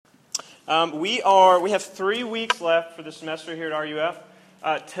We have 3 weeks left for the semester here at RUF.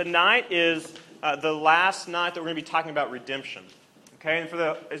 Tonight is the last night that we're going to be talking about redemption. Okay,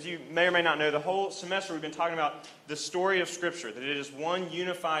 and as you may or may not know, the whole semester we've been talking about the story of Scripture, that it is one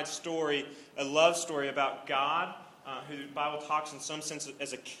unified story, a love story about God, who the Bible talks in some sense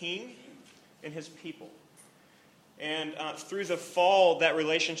as a king and his people. And through the fall, that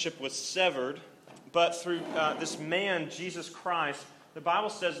relationship was severed, but through this man, Jesus Christ, the Bible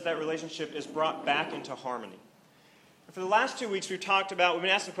says that relationship is brought back into harmony. And for the last 2 weeks, we've been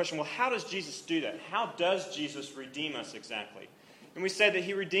asking the question, well, how does Jesus do that? How does Jesus redeem us exactly? And we said that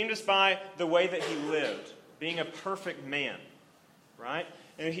he redeemed us by the way that he lived, being a perfect man, right?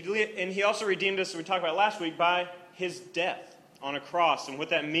 And he also redeemed us, as we talked about last week, by his death on a cross. And what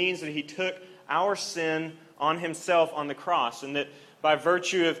that means is that he took our sin on himself on the cross, and that by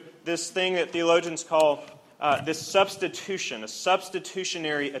virtue of this thing that theologians call this substitution, a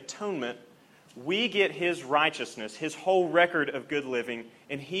substitutionary atonement, we get his righteousness, his whole record of good living,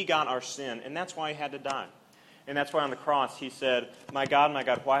 and he got our sin, and that's why he had to die. And that's why on the cross he said, my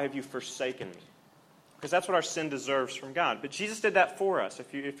God, why have you forsaken me? Because that's what our sin deserves from God. But Jesus did that for us,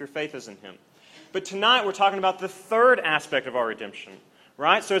 if your faith is in him. But tonight we're talking about the third aspect of our redemption,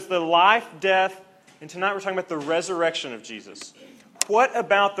 right? So it's the life, death, and tonight we're talking about the resurrection of Jesus. What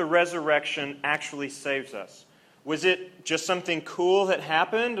about the resurrection actually saves us? Was it just something cool that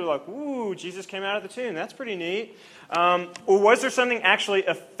happened? Or like, ooh, Jesus came out of the tomb. That's pretty neat. Or was there something actually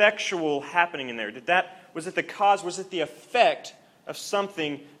effectual happening in there? Was it the effect of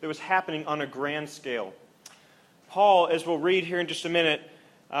something that was happening on a grand scale? Paul, as we'll read here in just a minute,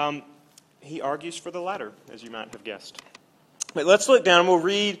 he argues for the latter, as you might have guessed. But let's look down and we'll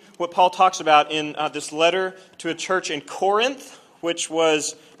read what Paul talks about in this letter to a church in Corinth, which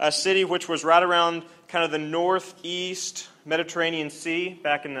was a city which was right around kind of the northeast Mediterranean Sea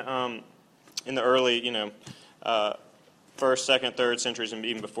back in the early, first, second, third centuries, and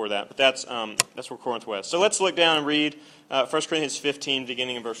even before that. But that's where Corinth was. So let's look down and read 1 Corinthians 15,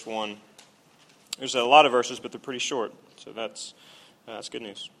 beginning in verse 1. There's a lot of verses, but they're pretty short. So that's good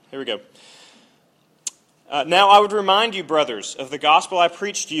news. Here we go. Now I would remind you, brothers, of the gospel I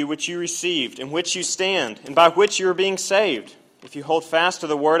preached to you, which you received, in which you stand, and by which you are being saved, if you hold fast to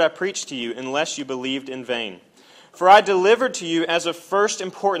the word I preached to you, unless you believed in vain. For I delivered to you as of first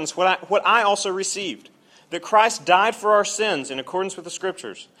importance what I also received, that Christ died for our sins in accordance with the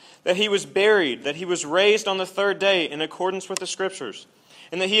Scriptures, that he was buried, that he was raised on the third day in accordance with the Scriptures,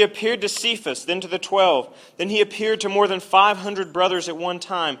 and that he appeared to Cephas, then to the 12. Then he appeared to more than 500 brothers at one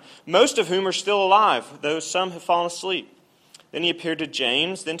time, most of whom are still alive, though some have fallen asleep. Then he appeared to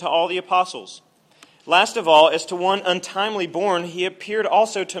James, then to all the apostles. Last of all, as to one untimely born, he appeared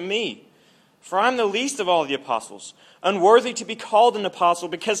also to me. For I am the least of all the apostles, unworthy to be called an apostle,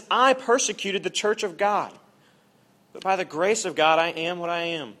 because I persecuted the church of God. But by the grace of God I am what I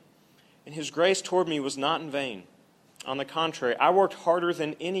am, and his grace toward me was not in vain. On the contrary, I worked harder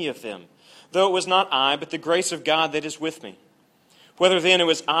than any of them, though it was not I, but the grace of God that is with me. Whether then it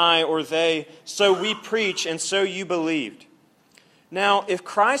was I or they, so we preach, and so you believed. Now, if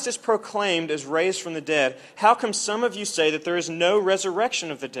Christ is proclaimed as raised from the dead, how come some of you say that there is no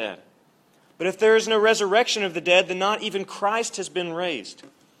resurrection of the dead? But if there is no resurrection of the dead, then not even Christ has been raised.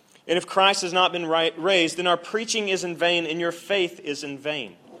 And if Christ has not been raised, then our preaching is in vain, and your faith is in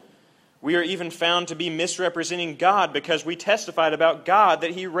vain. We are even found to be misrepresenting God, because we testified about God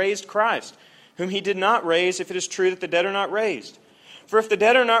that he raised Christ, whom he did not raise, if it is true that the dead are not raised. For if the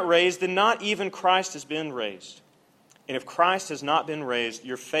dead are not raised, then not even Christ has been raised. And if Christ has not been raised,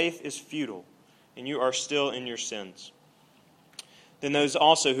 your faith is futile, and you are still in your sins. Then those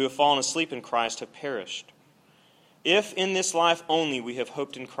also who have fallen asleep in Christ have perished. If in this life only we have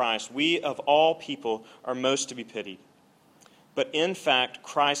hoped in Christ, we of all people are most to be pitied. But in fact,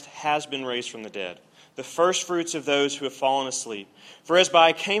 Christ has been raised from the dead, the firstfruits of those who have fallen asleep. For as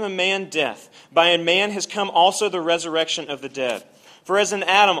by came a man death, by a man has come also the resurrection of the dead. For as in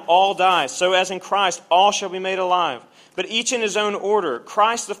Adam all die, so as in Christ all shall be made alive. But each in his own order,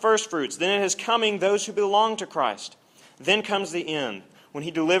 Christ the firstfruits, then at his coming those who belong to Christ. Then comes the end, when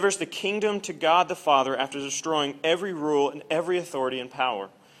he delivers the kingdom to God the Father after destroying every rule and every authority and power.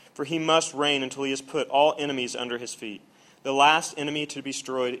 For he must reign until he has put all enemies under his feet. The last enemy to be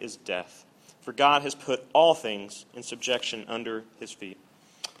destroyed is death. For God has put all things in subjection under his feet.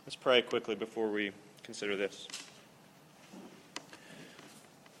 Let's pray quickly before we consider this.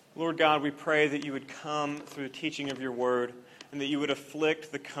 Lord God, we pray that you would come through the teaching of your word, and that you would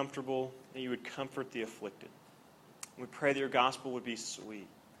afflict the comfortable, and you would comfort the afflicted. We pray that your gospel would be sweet,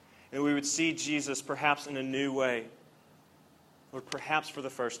 and that we would see Jesus perhaps in a new way, Lord, perhaps for the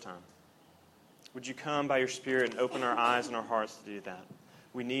first time. Would you come by your Spirit and open our eyes and our hearts to do that?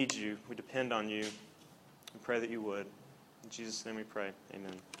 We need you. We depend on you. We pray that you would. In Jesus' name we pray.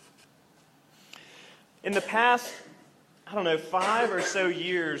 Amen. In the past, 5 or so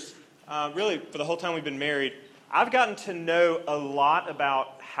years, really for the whole time we've been married, I've gotten to know a lot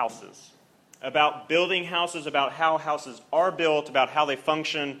about houses, about building houses, about how houses are built, about how they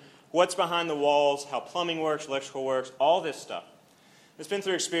function, what's behind the walls, how plumbing works, electrical works, all this stuff. It's been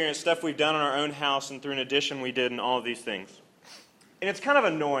through experience, stuff we've done in our own house and through an addition we did and all of these things. And it's kind of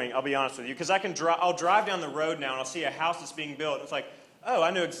annoying, I'll be honest with you, because I'll drive down the road now and I'll see a house that's being built. It's like, oh,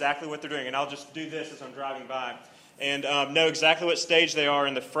 I know exactly what they're doing, and I'll just do this as I'm driving by and know exactly what stage they are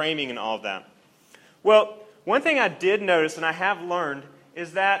in the framing and all of that. Well, one thing I did notice and I have learned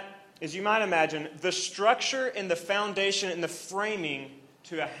is that, as you might imagine, the structure and the foundation and the framing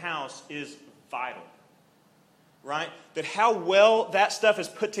to a house is vital. Right? That how well that stuff is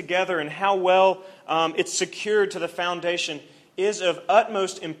put together and how well it's secured to the foundation is of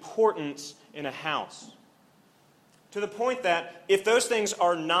utmost importance in a house. To the point that if those things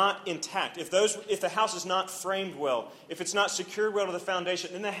are not intact, if the house is not framed well, if it's not secured well to the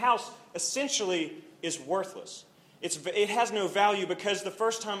foundation, then the house essentially is worthless. It has no value because the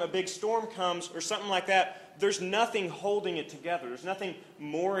first time a big storm comes or something like that, there's nothing holding it together. There's nothing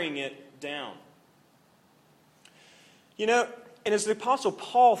mooring it down. And as the Apostle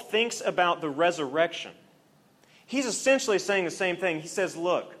Paul thinks about the resurrection, he's essentially saying the same thing. He says,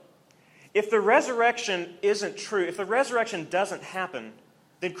 look, if the resurrection isn't true, if the resurrection doesn't happen,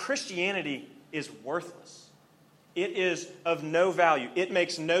 then Christianity is worthless. It is of no value. It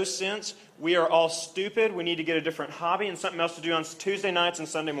makes no sense. We are all stupid. We need to get a different hobby and something else to do on Tuesday nights and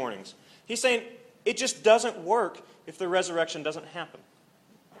Sunday mornings. He's saying it just doesn't work if the resurrection doesn't happen.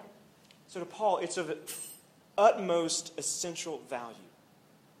 So to Paul, it's of utmost essential value.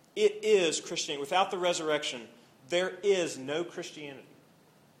 It is Christianity. Without the resurrection, there is no Christianity.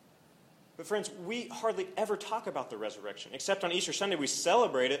 But friends, we hardly ever talk about the resurrection. Except on Easter Sunday, we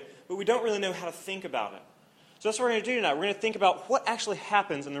celebrate it, but we don't really know how to think about it. So that's what we're going to do tonight. We're going to think about what actually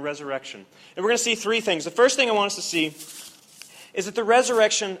happens in the resurrection. And we're going to see three things. The first thing I want us to see is that the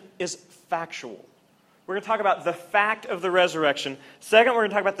resurrection is factual. We're going to talk about the fact of the resurrection. Second, we're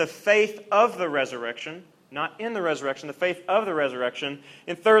going to talk about the faith of the resurrection. Not in the resurrection, the faith of the resurrection.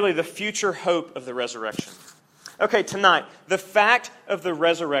 And thirdly, the future hope of the resurrection. Okay, tonight, the fact of the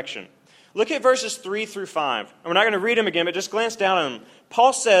resurrection. Look at verses 3 through 5. And we're not going to read them again, but just glance down on them.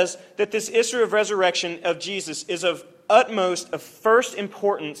 Paul says that this issue of resurrection of Jesus is of first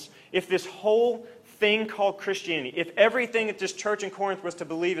importance if this whole thing called Christianity, if everything that this church in Corinth was to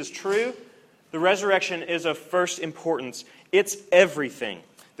believe is true, the resurrection is of first importance. It's everything.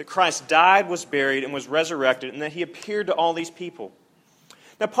 That Christ died, was buried, and was resurrected, and that he appeared to all these people.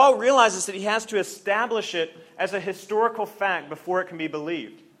 Now, Paul realizes that he has to establish it as a historical fact before it can be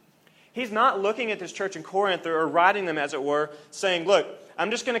believed. He's not looking at this church in Corinth, or writing them, as it were, saying, look,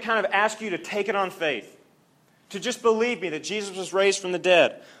 I'm just going to kind of ask you to take it on faith, to just believe me that Jesus was raised from the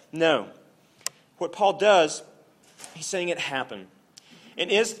dead. No. What Paul does, he's saying it happened. In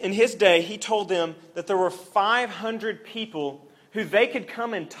his day, he told them that there were 500 people who they could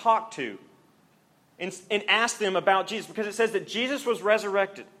come and talk to and ask them about Jesus. Because it says that Jesus was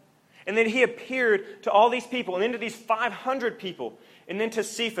resurrected. And then he appeared to all these people, and then to these 500 people, and then to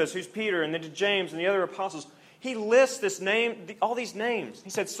Cephas, who's Peter, and then to James and the other apostles. He lists all these names. He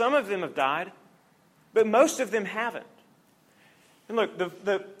said some of them have died, but most of them haven't. And look,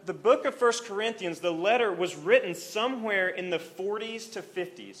 the book of 1 Corinthians, the letter was written somewhere in the 40s to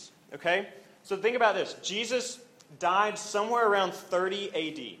 50s. Okay? So think about this. Jesus died somewhere around 30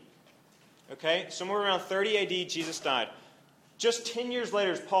 AD. Okay? Somewhere around 30 AD, Jesus died. Just 10 years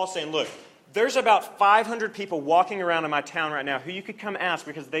later, Paul's saying, look, there's about 500 people walking around in my town right now who you could come ask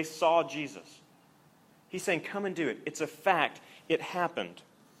because they saw Jesus. He's saying, come and do it. It's a fact. It happened.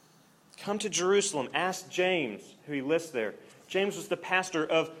 Come to Jerusalem. Ask James, who he lists there. James was the pastor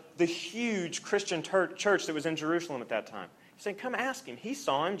of the huge Christian church that was in Jerusalem at that time. He's saying, come ask him. He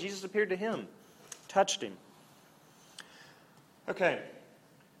saw him. Jesus appeared to him. Touched him. Okay.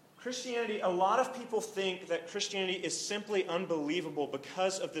 Christianity, a lot of people think that Christianity is simply unbelievable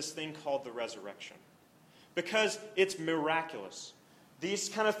because of this thing called the resurrection. Because it's miraculous. These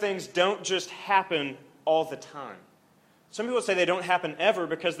kind of things don't just happen all the time. Some people say they don't happen ever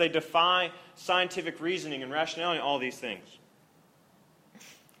because they defy scientific reasoning and rationality and all these things.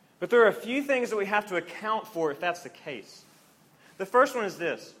 But there are a few things that we have to account for if that's the case. The first one is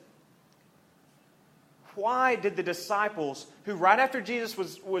this. Why did the disciples, who right after Jesus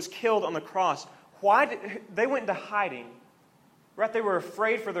was killed on the cross, they went into hiding, right? They were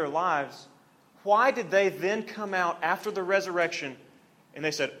afraid for their lives. why did they then come out after the resurrection and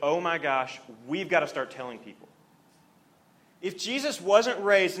they said, oh my gosh, we've got to start telling people? If Jesus wasn't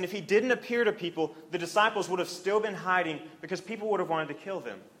raised and if he didn't appear to people, the disciples would have still been hiding because people would have wanted to kill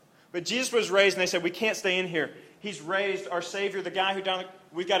them. But Jesus was raised and they said, we can't stay in here. He's raised, our Savior, the guy who died.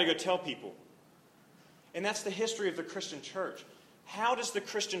 We've got to go tell people. And that's the history of the Christian church. How does the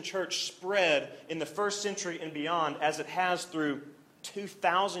Christian church spread in the first century and beyond as it has through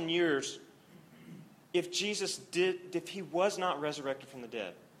 2,000 years if he was not resurrected from the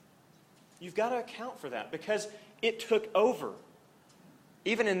dead? You've got to account for that because it took over.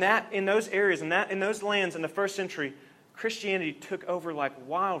 Even in those areas, in those lands in the first century, Christianity took over like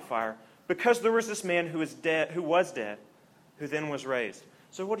wildfire because there was this man who was dead, who then was raised.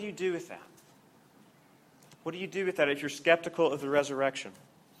 So what do you do with that? What do you do with that if you're skeptical of the resurrection?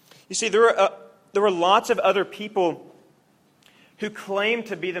 You see, there were lots of other people who claimed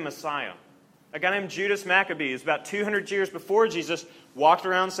to be the Messiah. A guy named Judas Maccabeus, about 200 years before Jesus, walked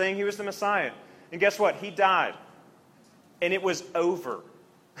around saying he was the Messiah. And guess what? He died. And it was over.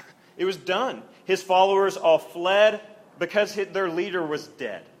 It was done. His followers all fled because their leader was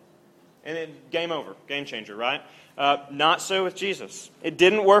dead. And game over. Game changer, right? Not so with Jesus. It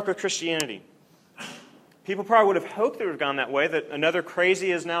didn't work with Christianity. People probably would have hoped it would have gone that way, that another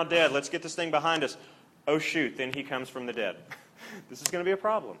crazy is now dead. Let's get this thing behind us. Oh, shoot, then he comes from the dead. This is going to be a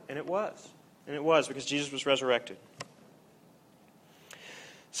problem. And it was. And it was because Jesus was resurrected.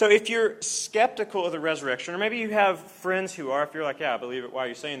 So if you're skeptical of the resurrection, or maybe you have friends who are, if you're like, yeah, I believe it, why are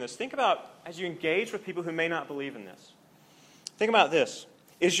you saying this? Think about, as you engage with people who may not believe in this, think about this.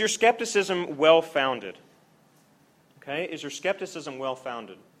 Is your skepticism well-founded? Okay? Is your skepticism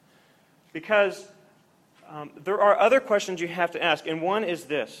well-founded? Because there are other questions you have to ask, and one is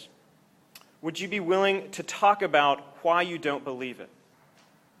this. Would you be willing to talk about why you don't believe it?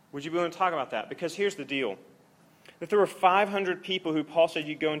 Would you be willing to talk about that? Because here's the deal. If there were 500 people who Paul said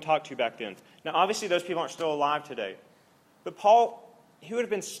you'd go and talk to back then, now obviously those people aren't still alive today, but Paul, he would have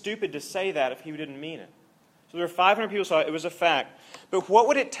been stupid to say that if he didn't mean it. So there were 500 people who saw it. It was a fact. But what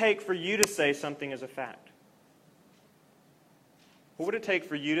would it take for you to say something as a fact? What would it take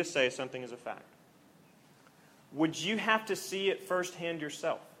for you to say something as a fact? Would you have to see it firsthand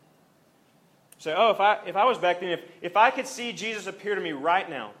yourself? Say, oh, if I was back then, if I could see Jesus appear to me right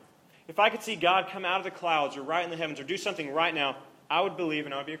now, if I could see God come out of the clouds or right in the heavens or do something right now, I would believe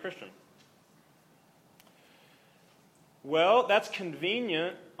and I would be a Christian. Well, that's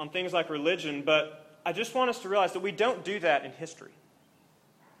convenient on things like religion, but I just want us to realize that we don't do that in history.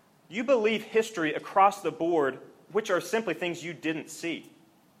 You believe history across the board, which are simply things you didn't see.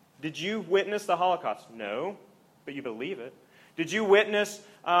 Did you witness the Holocaust? No, but you believe it. Did you witness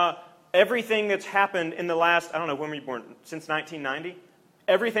everything that's happened in the last, I don't know, when were you born? Since 1990?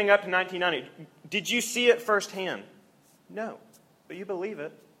 Everything up to 1990. Did you see it firsthand? No, but you believe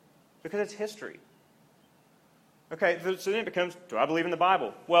it because it's history. Okay, so then it becomes, do I believe in the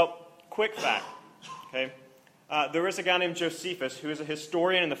Bible? Well, quick fact. Okay, there was a guy named Josephus who was a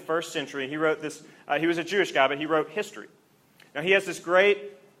historian in the first century. He wrote this, he was a Jewish guy, but he wrote history. Now he has this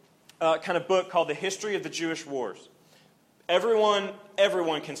great kind of book called The History of the Jewish Wars. Everyone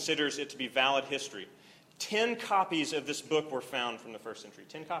considers it to be valid history. 10 copies of this book were found from the first century.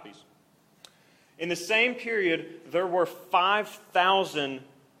 10 copies. In the same period, there were 5,000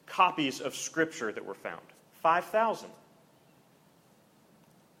 copies of Scripture that were found. 5,000.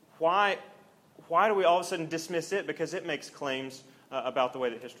 Why do we all of a sudden dismiss it? Because it makes claims about the way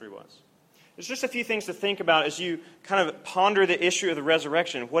that history was. There's just a few things to think about as you kind of ponder the issue of the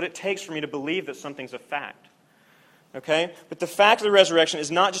resurrection, what it takes for me to believe that something's a fact. Okay? But the fact of the resurrection is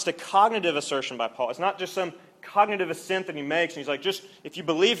not just a cognitive assertion by Paul. It's not just some cognitive assent that he makes, and he's like, just if you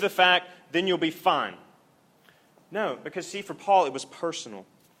believe the fact, then you'll be fine. No, because see, for Paul, it was personal.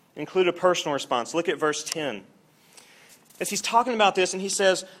 Include a personal response. Look at verse 10. As he's talking about this, and he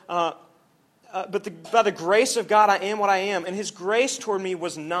says, but by the grace of God I am what I am, and His grace toward me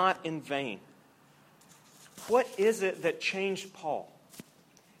was not in vain. What is it that changed Paul?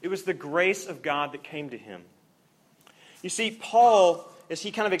 It was the grace of God that came to him. You see, Paul, as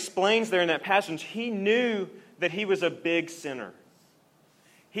he kind of explains there in that passage, he knew that he was a big sinner.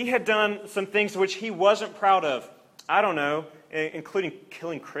 He had done some things which he wasn't proud of. I don't know, including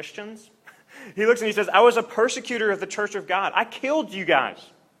killing Christians. He looks and he says, I was a persecutor of the church of God. I killed you guys.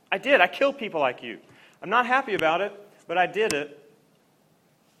 I did. I killed people like you. I'm not happy about it, but I did it.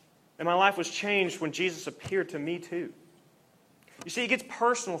 And my life was changed when Jesus appeared to me too. You see, it gets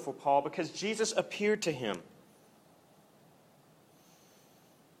personal for Paul because Jesus appeared to him.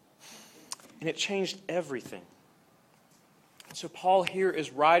 And it changed everything. So Paul here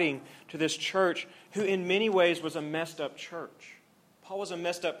is writing to this church who in many ways was a messed up church. Paul was a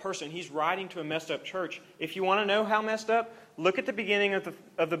messed up person. He's writing to a messed up church. If you want to know how messed up, look at the beginning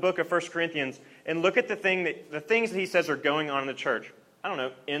of the book of 1 Corinthians and look at the things that he says are going on in the church. I don't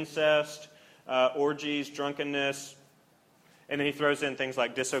know, incest, orgies, drunkenness, and then he throws in things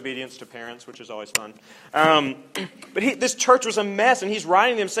like disobedience to parents, which is always fun. But this church was a mess, and he's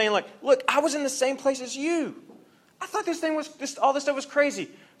writing them saying, like, look, I was in the same place as you. I thought all this stuff was crazy.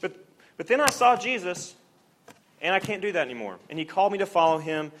 But then I saw Jesus, and I can't do that anymore. And he called me to follow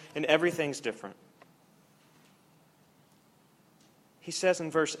him, and everything's different. He says in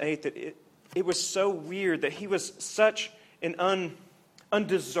verse 8 that it was so weird that he was such an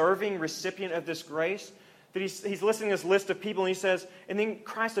undeserving recipient of this grace that he's listing this list of people, and he says, and then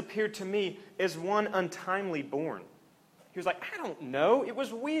Christ appeared to me as one untimely born. He was like, I don't know. It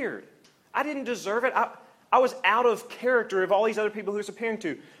was weird. I didn't deserve it. I was out of character of all these other people he was appearing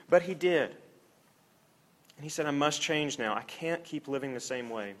to, but he did. And he said, I must change now. I can't keep living the same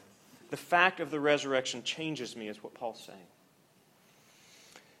way. The fact of the resurrection changes me, is what Paul's saying.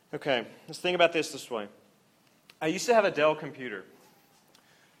 Okay, let's think about this way. I used to have a Dell computer.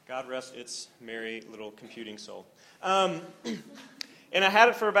 God rest its merry little computing soul. And I had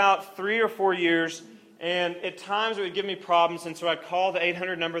it for about 3 or 4 years, and at times it would give me problems, and so I'd call the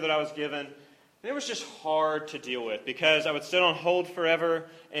 800 number that I was given. And it was just hard to deal with because I would sit on hold forever,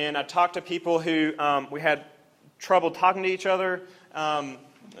 and I'd talk to people who we had trouble talking to each other,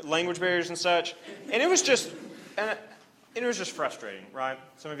 language barriers and such. And it was just frustrating, right?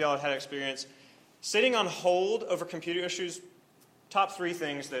 Some of y'all have had experience. Sitting on hold over computer issues, top 3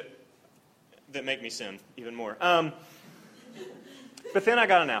 things that make me sin even more. But then I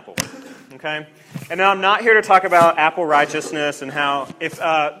got an Apple, okay? And now I'm not here to talk about Apple righteousness and how if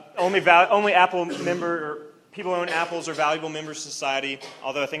only Apple member or people who own Apples are valuable members of society,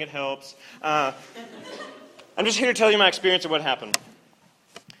 although I think it helps. I'm just here to tell you my experience of what happened.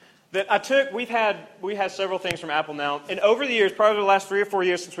 We had several things from Apple now, and over the years, probably the last 3 or 4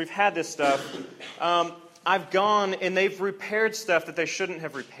 years since we've had this stuff, I've gone and they've repaired stuff that they shouldn't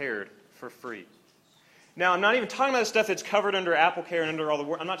have repaired for free. Now, I'm not even talking about the stuff that's covered under Apple Care and under all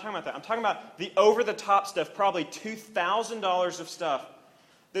the... I'm not talking about that. I'm talking about the over-the-top stuff, probably $2,000 of stuff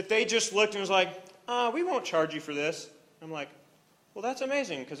that they just looked and was like, we won't charge you for this. I'm like, well, that's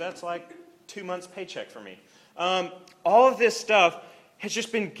amazing because that's like 2 months' paycheck for me. All of this stuff has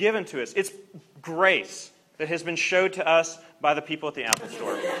just been given to us. It's grace that has been showed to us by the people at the Apple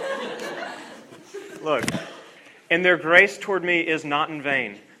Store. Look, and their grace toward me is not in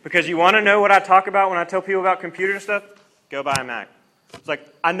vain. Because you want to know what I talk about when I tell people about computer stuff? Go buy a Mac. It's like,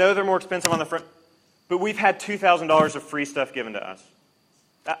 I know they're more expensive on the front, but we've had $2,000 of free stuff given to us.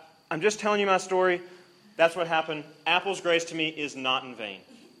 I'm just telling you my story. That's what happened. Apple's grace to me is not in vain.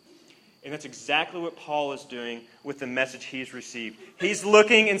 And that's exactly what Paul is doing with the message he's received. He's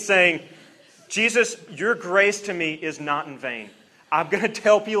looking and saying, Jesus, your grace to me is not in vain. I'm going to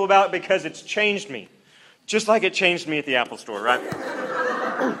tell people about it because it's changed me. Just like it changed me at the Apple Store, right?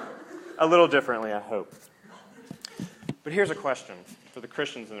 A little differently, I hope. But here's a question for the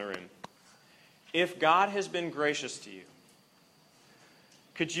Christians in the room. If God has been gracious to you,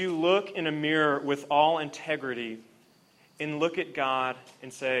 could you look in a mirror with all integrity and look at God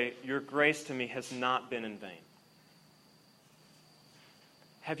and say, your grace to me has not been in vain?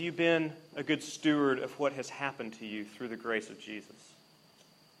 Have you been a good steward of what has happened to you through the grace of Jesus?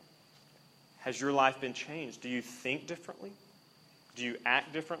 Has your life been changed? Do you think differently? Do you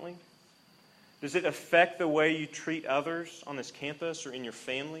act differently? Does it affect the way you treat others on this campus or in your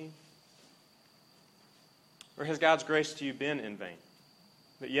family? Or has God's grace to you been in vain?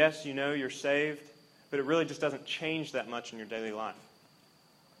 That yes, you know you're saved, but it really just doesn't change that much in your daily life.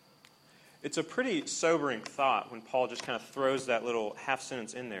 It's a pretty sobering thought when Paul just kind of throws that little half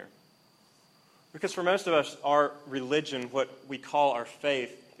sentence in there. Because for most of us, our religion, what we call our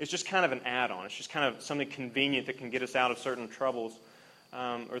faith, is just kind of an add-on. It's just kind of something convenient that can get us out of certain troubles,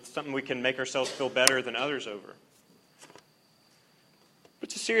 or it's something we can make ourselves feel better than others over. But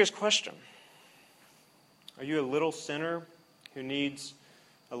it's a serious question. Are you a little sinner who needs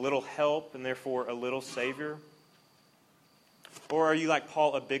a little help and therefore a little Savior? Or are you like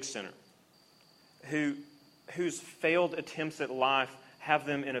Paul, a big sinner whose failed attempts at life have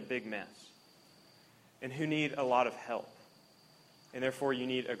them in a big mess and who need a lot of help? And therefore you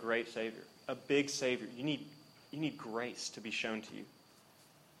need a great Savior, a big Savior. You need grace to be shown to you.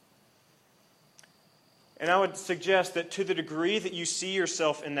 And I would suggest that to the degree that you see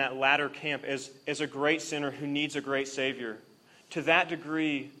yourself in that latter camp as a great sinner who needs a great Savior, to that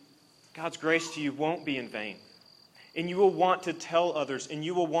degree, God's grace to you won't be in vain. And you will want to tell others, and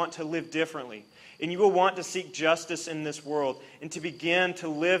you will want to live differently. And you will want to seek justice in this world and to begin to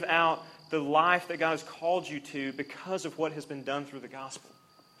live out the life that God has called you to because of what has been done through the gospel.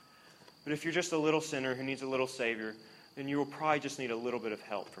 But if you're just a little sinner who needs a little Savior, then you will probably just need a little bit of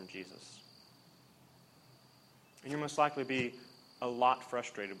help from Jesus. And you'll most likely be a lot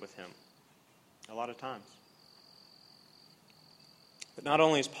frustrated with Him. A lot of times. But not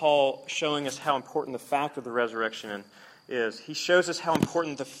only is Paul showing us how important the fact of the resurrection is, he shows us how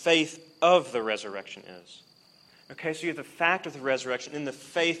important the faith of the resurrection is. Okay, so you have the fact of the resurrection and the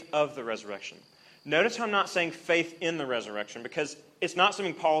faith of the resurrection. Notice how I'm not saying faith in the resurrection, because it's not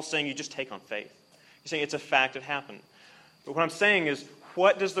something Paul's saying you just take on faith. He's saying it's a fact, it happened. But what I'm saying is,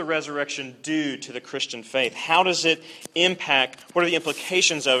 what does the resurrection do to the Christian faith? How does it impact? What are the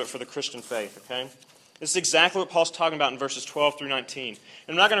implications of it for the Christian faith? Okay, this is exactly what Paul's talking about in verses 12 through 19. And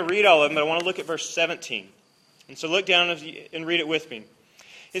I'm not going to read all of them, but I want to look at verse 17. And so look down and read it with me.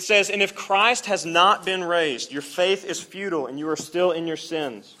 It says, "And if Christ has not been raised, your faith is futile, and you are still in your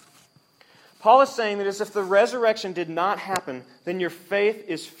sins." Paul is saying that as if the resurrection did not happen, then your faith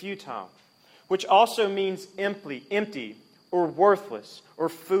is futile, which also means empty, or worthless, or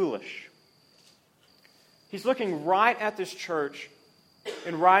foolish. He's looking right at this church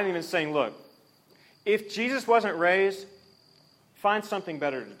and writing and saying, look, if Jesus wasn't raised, find something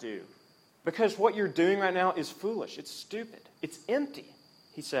better to do. Because what you're doing right now is foolish. It's stupid. It's empty,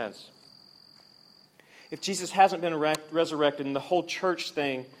 he says. If Jesus hasn't been resurrected, and the whole church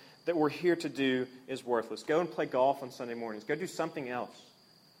thing that we're here to do is worthless. Go and play golf on Sunday mornings. Go do something else.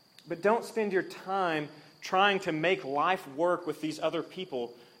 But don't spend your time trying to make life work with these other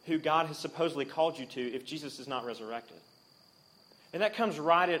people who God has supposedly called you to if Jesus is not resurrected. And that comes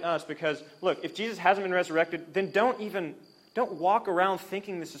right at us because, look, if Jesus hasn't been resurrected, then don't walk around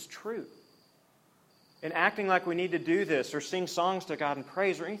thinking this is true and acting like we need to do this or sing songs to God and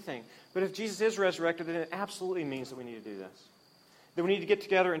praise or anything. But if Jesus is resurrected, then it absolutely means that we need to do this. That we need to get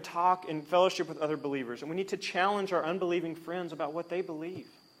together and talk and fellowship with other believers. And we need to challenge our unbelieving friends about what they believe.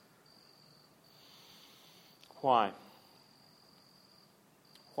 Why?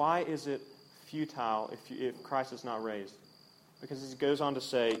 Why is it futile if Christ is not raised? Because he goes on to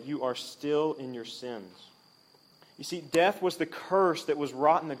say, you are still in your sins. You see, death was the curse that was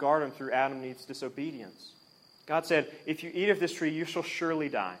wrought in the garden through Adam and Eve's disobedience. God said, if you eat of this tree, you shall surely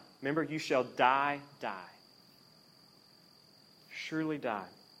die. Remember, you shall die. Surely die.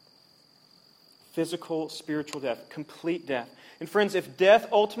 Physical, spiritual death, complete death. And friends, if death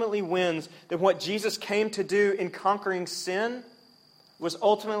ultimately wins, then what Jesus came to do in conquering sin was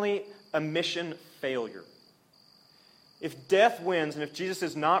ultimately a mission failure. If death wins and if Jesus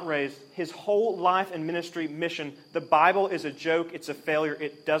is not raised, his whole life and ministry mission, the Bible is a joke, it's a failure,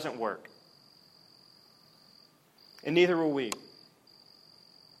 it doesn't work. And neither will we.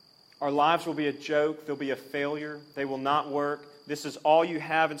 Our lives will be a joke, they'll be a failure, they will not work. This is all you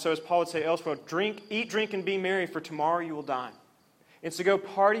have. And so as Paul would say elsewhere, eat, drink, and be merry, for tomorrow you will die. And so go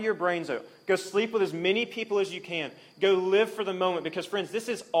party your brains out. Go sleep with as many people as you can. Go live for the moment. Because, friends, this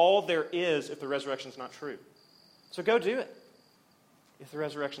is all there is if the resurrection is not true. So go do it if the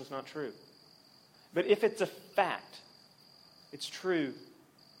resurrection is not true. But if it's a fact, it's true,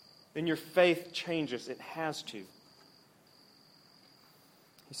 then your faith changes. It has to.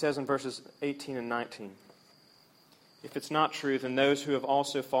 He says in verses 18 and 19, if it's not true, then those who have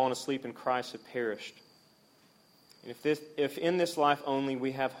also fallen asleep in Christ have perished. And if in this life only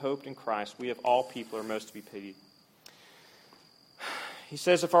we have hoped in Christ, we of all people are most to be pitied. He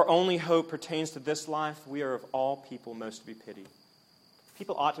says if our only hope pertains to this life, we are of all people most to be pitied.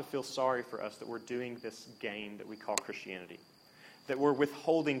 People ought to feel sorry for us that we're doing this game that we call Christianity. That we're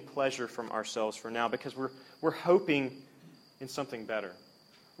withholding pleasure from ourselves for now because we're hoping in something better.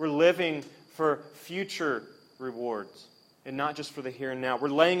 We're living for future rewards and not just for the here and now. We're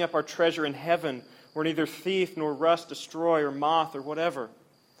laying up our treasure in heaven where neither thief nor rust destroy or moth or whatever.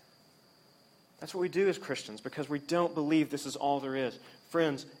 That's what we do as Christians because we don't believe this is all there is.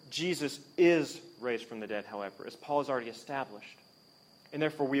 Friends, Jesus is raised from the dead, however, as Paul has already established. And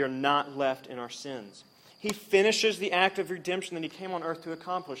therefore we are not left in our sins. He finishes the act of redemption that he came on earth to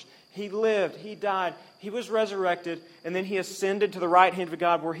accomplish. He lived, he died, he was resurrected, and then he ascended to the right hand of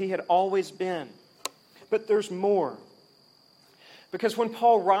God where he had always been. But there's more. Because when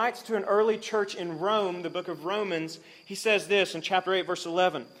Paul writes to an early church in Rome, the book of Romans, he says this in chapter 8, verse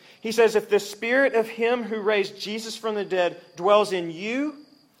 11. He says, if the spirit of him who raised Jesus from the dead dwells in you,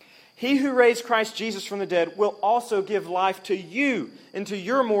 he who raised Christ Jesus from the dead will also give life to you and to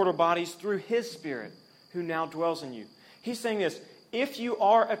your mortal bodies through his spirit who now dwells in you. He's saying this, if you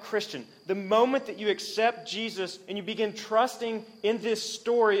are a Christian, the moment that you accept Jesus and you begin trusting in this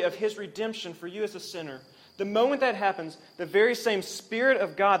story of His redemption for you as a sinner, the moment that happens, the very same Spirit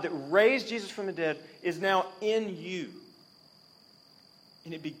of God that raised Jesus from the dead is now in you.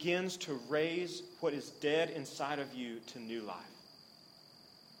 And it begins to raise what is dead inside of you to new life.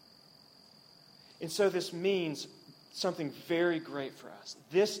 And so this means something very great for us.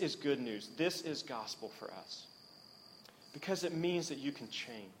 This is good news. This is gospel for us. Because it means that you can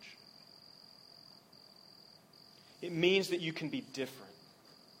change. It means that you can be different.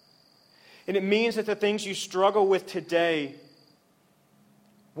 And it means that the things you struggle with today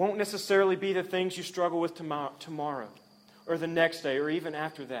won't necessarily be the things you struggle with tomorrow or the next day or even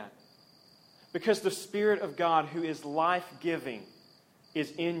after that. Because the Spirit of God, who is life-giving,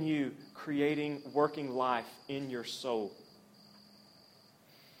 is in you, creating, working life in your soul.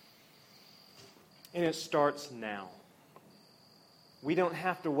 And it starts now. We don't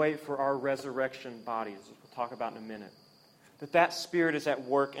have to wait for our resurrection bodies, as we'll talk about in a minute. That Spirit is at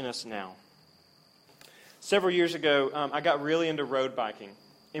work in us now. Several years ago, I got really into road biking.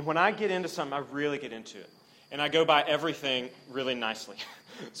 And when I get into something, I really get into it. And I go by everything really nicely.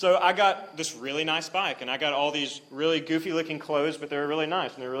 So I got this really nice bike, and I got all these really goofy-looking clothes, but they were really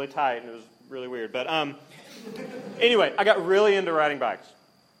nice, and they were really tight, and it was really weird. But anyway, I got really into riding bikes.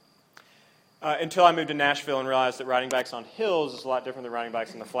 Until I moved to Nashville and realized that riding bikes on hills is a lot different than riding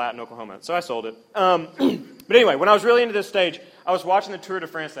bikes in the flat in Oklahoma. So I sold it. But anyway, when I was really into this stage, I was watching the Tour de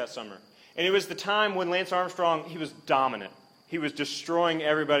France that summer. And it was the time when Lance Armstrong, he was dominant. He was destroying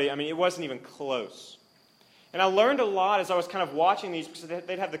everybody. I mean, it wasn't even close. And I learned a lot as I was kind of watching these, because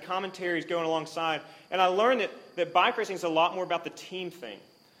they'd have the commentaries going alongside. And I learned that bike racing is a lot more about the team thing.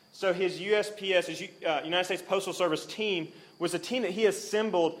 So his USPS, his United States Postal Service team, was a team that he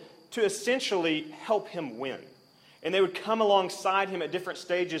assembled to essentially help him win. And they would come alongside him at different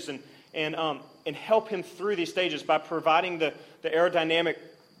stages and help him through these stages by providing the aerodynamic.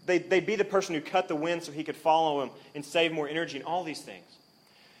 They'd be the person who cut the wind so he could follow him and save more energy and all these things.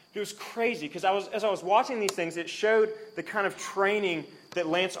 It was crazy because as I was watching these things, it showed the kind of training that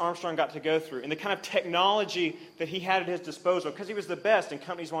Lance Armstrong got to go through and the kind of technology that he had at his disposal because he was the best and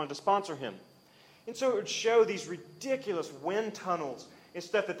companies wanted to sponsor him. And so it would show these ridiculous wind tunnels and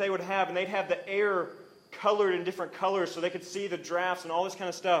stuff that they would have, and they'd have the air colored in different colors so they could see the drafts and all this kind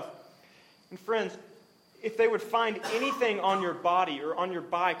of stuff. And friends, if they would find anything on your body or on your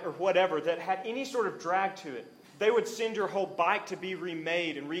bike or whatever that had any sort of drag to it, they would send your whole bike to be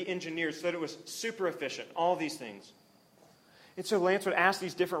remade and re-engineered so that it was super efficient, all these things. And so Lance would ask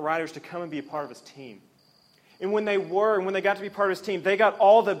these different riders to come and be a part of his team. And when they got to be part of his team, they got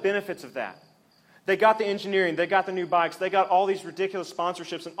all the benefits of that. They got the engineering, they got the new bikes, they got all these ridiculous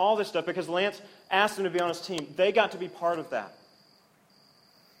sponsorships and all this stuff because Lance asked them to be on his team. They got to be part of that.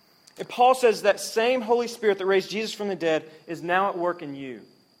 And Paul says that same Holy Spirit that raised Jesus from the dead is now at work in you.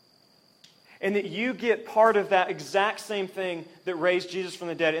 And that you get part of that exact same thing that raised Jesus from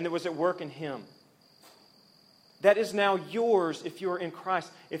the dead and that was at work in Him. That is now yours if you are in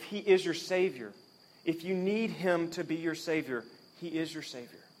Christ, if He is your Savior. If you need Him to be your Savior, He is your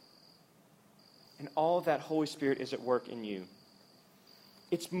Savior. And all of that Holy Spirit is at work in you.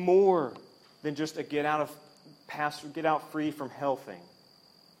 It's more than just a get out free from hell thing.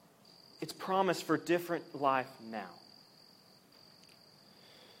 It's promised for different life now.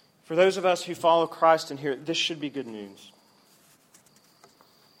 For those of us who follow Christ in here, this should be good news.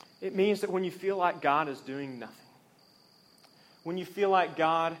 It means that when you feel like God is doing nothing, when you feel like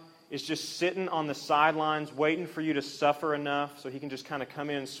God is just sitting on the sidelines waiting for you to suffer enough so He can just kind of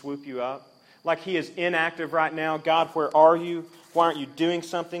come in and swoop you up, like He is inactive right now. God, where are you? Why aren't you doing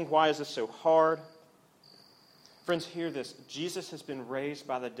something? Why is this so hard? Friends, hear this. Jesus has been raised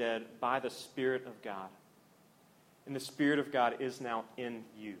by the dead by the Spirit of God. And the Spirit of God is now in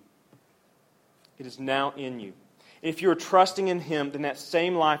you. It is now in you. And if you are trusting in Him, then that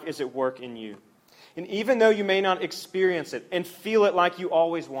same life is at work in you. And even though you may not experience it and feel it like you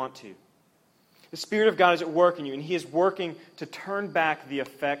always want to, the Spirit of God is at work in you, and He is working to turn back the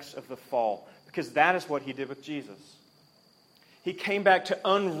effects of the fall, because that is what He did with Jesus. He came back to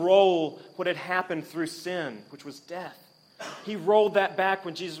unroll what had happened through sin, which was death. He rolled that back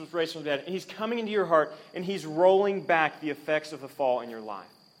when Jesus was raised from the dead, and He's coming into your heart, and He's rolling back the effects of the fall in your life.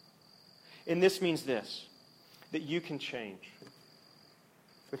 And this means this, that you can change.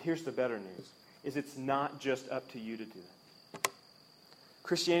 But here's the better news, is it's not just up to you to do it.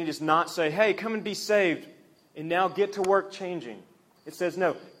 Christianity does not say, hey, come and be saved, and now get to work changing. It says,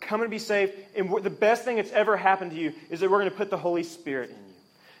 no, come and be saved, and the best thing that's ever happened to you is that we're going to put the Holy Spirit in you.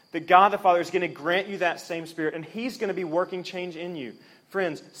 That God the Father is going to grant you that same Spirit, and He's going to be working change in you.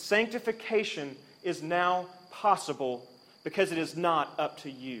 Friends, sanctification is now possible because it is not up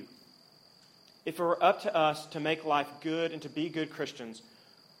to you. If it were up to us to make life good and to be good Christians,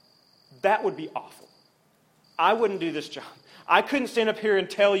 that would be awful. I wouldn't do this job. I couldn't stand up here and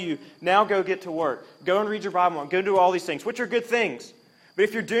tell you, now go get to work. Go and read your Bible. Go do all these things, which are good things. But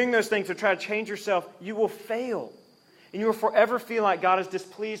if you're doing those things to try to change yourself, you will fail. And you will forever feel like God is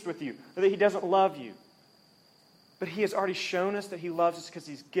displeased with you, or that He doesn't love you. But He has already shown us that He loves us because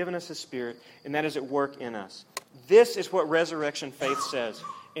He's given us His Spirit, and that is at work in us. This is what resurrection faith says,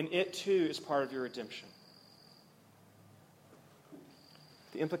 and it too is part of your redemption.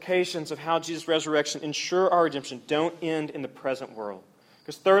 The implications of how Jesus' resurrection ensure our redemption don't end in the present world.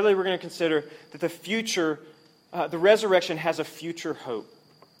 Because thirdly, we're going to consider that the resurrection has a future hope.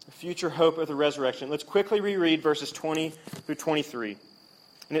 A future hope of the resurrection. Let's quickly reread verses 20 through 23.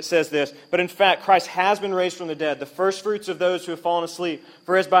 And it says this, "But in fact, Christ has been raised from the dead, the firstfruits of those who have fallen asleep.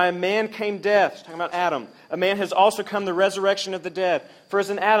 For as by a man came death," talking about Adam, "a man has also come the resurrection of the dead. For as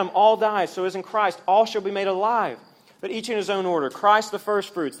in Adam all die, so as in Christ all shall be made alive. But each in his own order. Christ the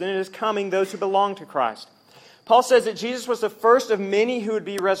firstfruits, then it is coming those who belong to Christ." Paul says that Jesus was the first of many who would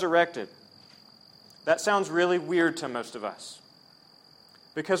be resurrected. That sounds really weird to most of us.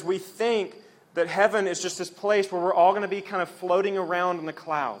 Because we think that heaven is just this place where we're all going to be kind of floating around in the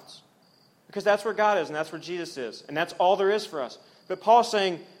clouds. Because that's where God is and that's where Jesus is. And that's all there is for us. But Paul's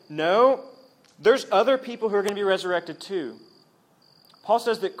saying, no, there's other people who are going to be resurrected too. Paul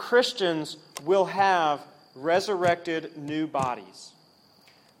says that Christians will have resurrected new bodies.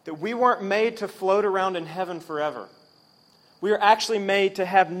 That we weren't made to float around in heaven forever. We are actually made to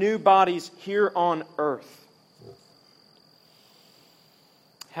have new bodies here on earth.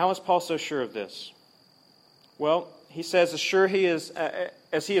 How is Paul so sure of this? Well, he says,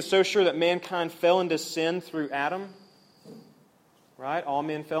 as he is so sure that mankind fell into sin through Adam, right? All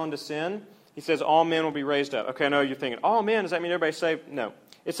men fell into sin. He says all men will be raised up. Okay, I know you're thinking, oh man, does that mean everybody's saved? No.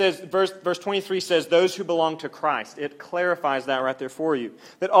 It says, verse 23 says, those who belong to Christ. It clarifies that right there for you.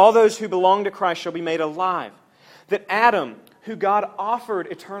 That all those who belong to Christ shall be made alive. That Adam, who God offered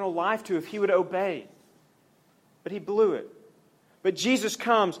eternal life to if he would obey, but he blew it. But Jesus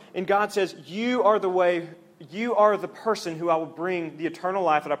comes and God says, you are the way, you are the person who I will bring the eternal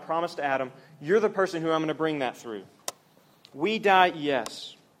life that I promised to Adam. You're the person who I'm going to bring that through. We die,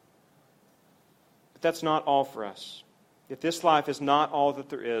 yes. But that's not all for us. Yet this life is not all that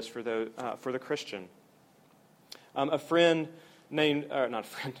there is for the Christian. A friend named, not a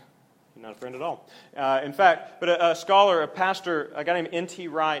friend, not a friend at all. In fact, but a scholar, a pastor, a guy named N.T.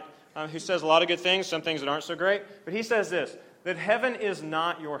 Wright, who says a lot of good things, some things that aren't so great, but he says this, that heaven is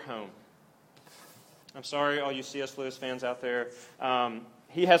not your home. I'm sorry, all you C.S. Lewis fans out there.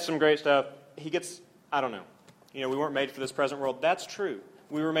 He has some great stuff. He gets, I don't know. We weren't made for this present world. That's true.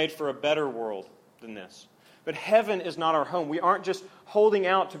 We were made for a better world than this. But heaven is not our home. We aren't just holding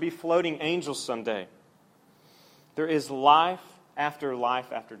out to be floating angels someday. There is life after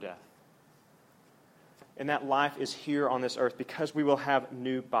death. And that life is here on this earth because we will have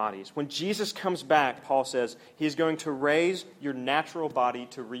new bodies. When Jesus comes back, Paul says, He is going to raise your natural body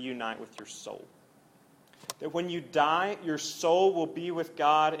to reunite with your soul. That when you die, your soul will be with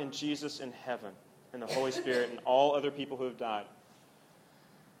God and Jesus in heaven, and the Holy Spirit and all other people who have died.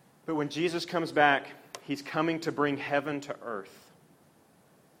 But when Jesus comes back, He's coming to bring heaven to earth.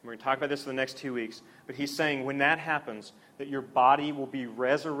 We're going to talk about this in the next 2 weeks. But He's saying when that happens, that your body will be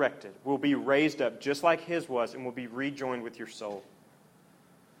resurrected, will be raised up just like His was, and will be rejoined with your soul.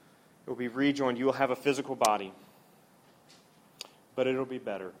 It will be rejoined. You will have a physical body. But it'll be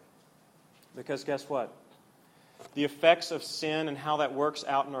better. Because guess what? The effects of sin and how that works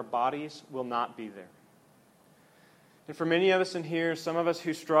out in our bodies will not be there. And for many of us in here, some of us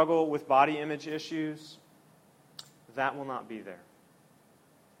who struggle with body image issues, that will not be there.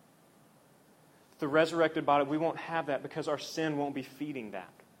 The resurrected body, we won't have that because our sin won't be feeding that.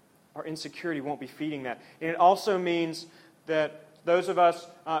 Our insecurity won't be feeding that. And it also means that those of us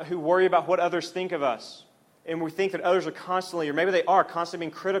who worry about what others think of us, and we think that others are constantly, or maybe they are, constantly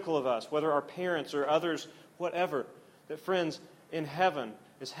being critical of us, whether our parents or others, whatever, that friends, in heaven,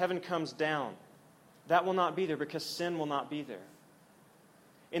 as heaven comes down, that will not be there because sin will not be there.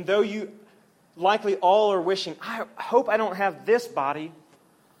 And though you likely all are wishing, I hope I don't have this body,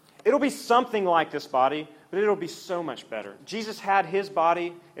 it'll be something like this body, but it'll be so much better. Jesus had His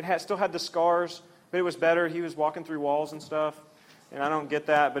body. It still had the scars, but it was better. He was walking through walls and stuff. And I don't get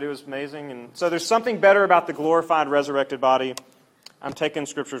that, but it was amazing. And so there's something better about the glorified, resurrected body. I'm taking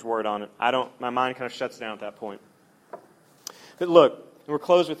Scripture's word on it. My mind kind of shuts down at that point. But look, we'll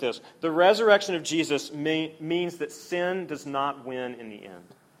close with this. The resurrection of Jesus means that sin does not win in the end.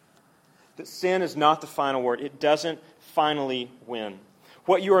 That sin is not the final word. It doesn't finally win.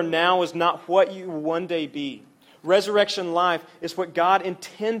 What you are now is not what you will one day be. Resurrection life is what God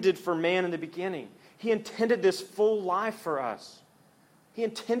intended for man in the beginning. He intended this full life for us. He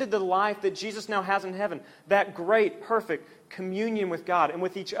intended the life that Jesus now has in heaven, that great, perfect communion with God and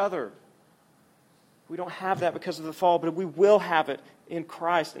with each other. We don't have that because of the fall, but we will have it in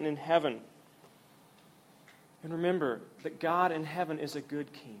Christ and in heaven. And remember that God in heaven is a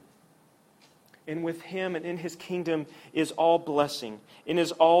good king. And with Him and in His kingdom is all blessing, and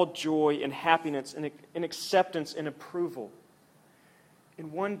is all joy and happiness and acceptance and approval.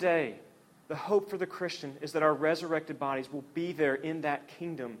 And one day, the hope for the Christian is that our resurrected bodies will be there in that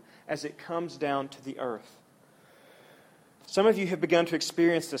kingdom as it comes down to the earth. Some of you have begun to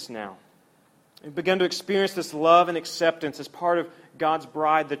experience this now. You've begun to experience this love and acceptance as part of God's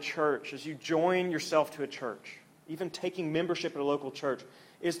bride, the church, as you join yourself to a church. Even taking membership at a local church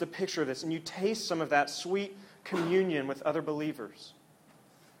is the picture of this. And you taste some of that sweet communion with other believers.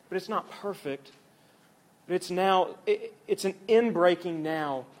 But it's not perfect. But it's an inbreaking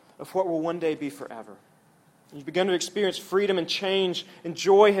now of what will one day be forever. You've begun to experience freedom and change, and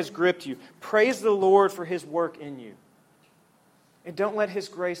joy has gripped you. Praise the Lord for His work in you. And don't let His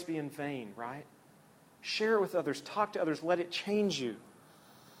grace be in vain, right? Share it with others. Talk to others. Let it change you.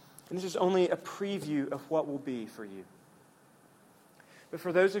 And this is only a preview of what will be for you. But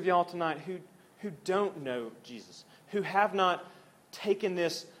for those of y'all tonight who don't know Jesus, who have not taken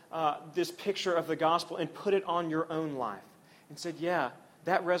this picture of the gospel and put it on your own life and said, yeah,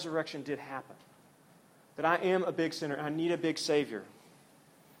 that resurrection did happen. That I am a big sinner. I need a big Savior.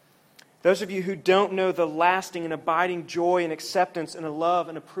 Those of you who don't know the lasting and abiding joy and acceptance and a love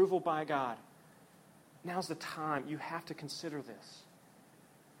and approval by God, now's the time. You have to consider this.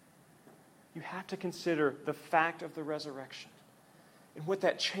 You have to consider the fact of the resurrection and what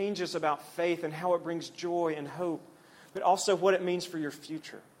that changes about faith and how it brings joy and hope, but also what it means for your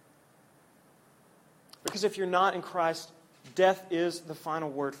future. Because if you're not in Christ, death is the final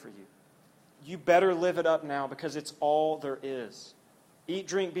word for you. You better live it up now because it's all there is. Eat,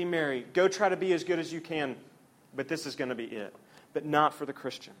 drink, be merry. Go try to be as good as you can, but this is going to be it. But not for the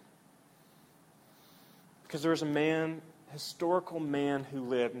Christian. Because there was a man, historical man who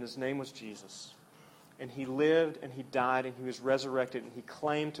lived, and his name was Jesus. And He lived, and He died, and He was resurrected, and He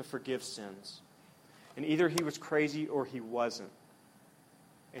claimed to forgive sins. And either he was crazy or he wasn't.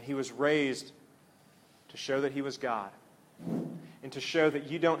 And He was raised to show that He was God. And to show that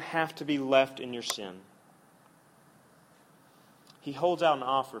you don't have to be left in your sin. He holds out an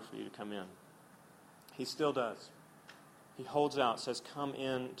offer for you to come in. He still does. He holds out, says, come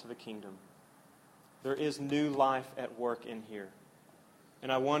into the kingdom. There is new life at work in here.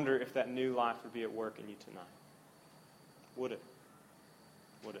 And I wonder if that new life would be at work in you tonight. Would it?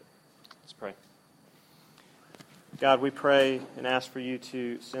 Would it? Let's pray. God, we pray and ask for You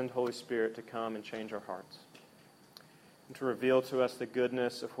to send Holy Spirit to come and change our hearts. And to reveal to us the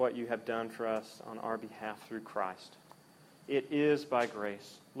goodness of what You have done for us on our behalf through Christ. It is by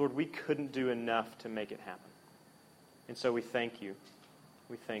grace. Lord, we couldn't do enough to make it happen. And so we thank You.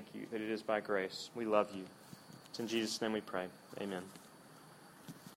 We thank You that it is by grace. We love You. It's in Jesus' name we pray. Amen.